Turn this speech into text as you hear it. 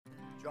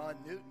John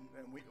Newton,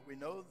 and we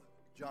know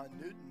John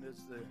Newton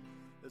is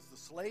the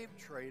slave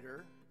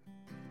trader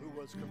who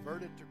was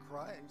converted to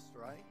Christ,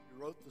 right?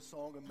 He wrote the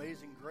song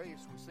Amazing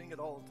Grace. We sing it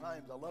all the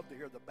time. I love to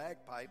hear the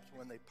bagpipes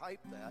when they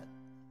pipe that.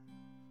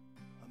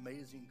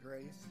 Amazing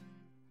Grace.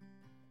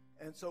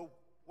 And so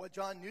what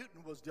John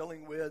Newton was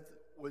dealing with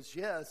was,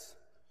 yes,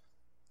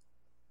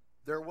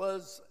 there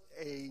was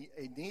a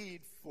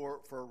need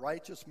for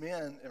righteous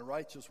men and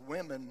righteous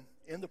women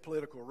in the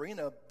political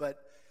arena, but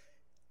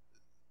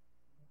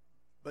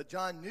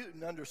John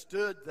Newton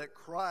understood that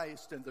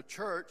Christ and the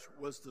church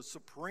was the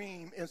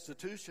supreme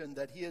institution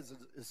that he has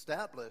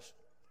established,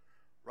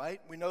 right?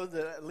 We know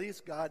that at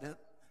least God,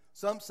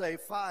 some say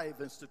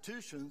 5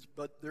 institutions,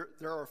 but there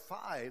are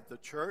 5: the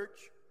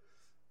church,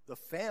 the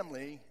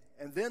family,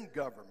 and then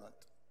government.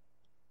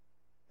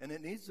 And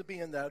it needs to be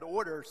in that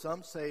order.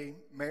 Some say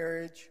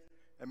marriage,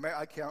 and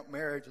I count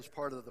marriage as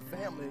part of the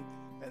family,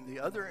 and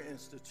the other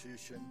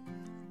institution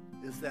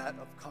is that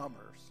of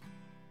commerce.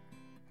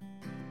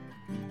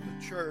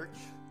 The church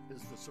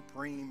is the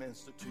supreme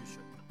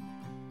institution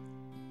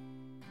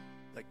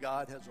that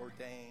God has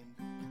ordained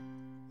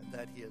and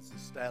that he has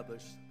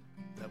established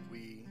that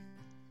we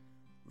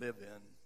live in.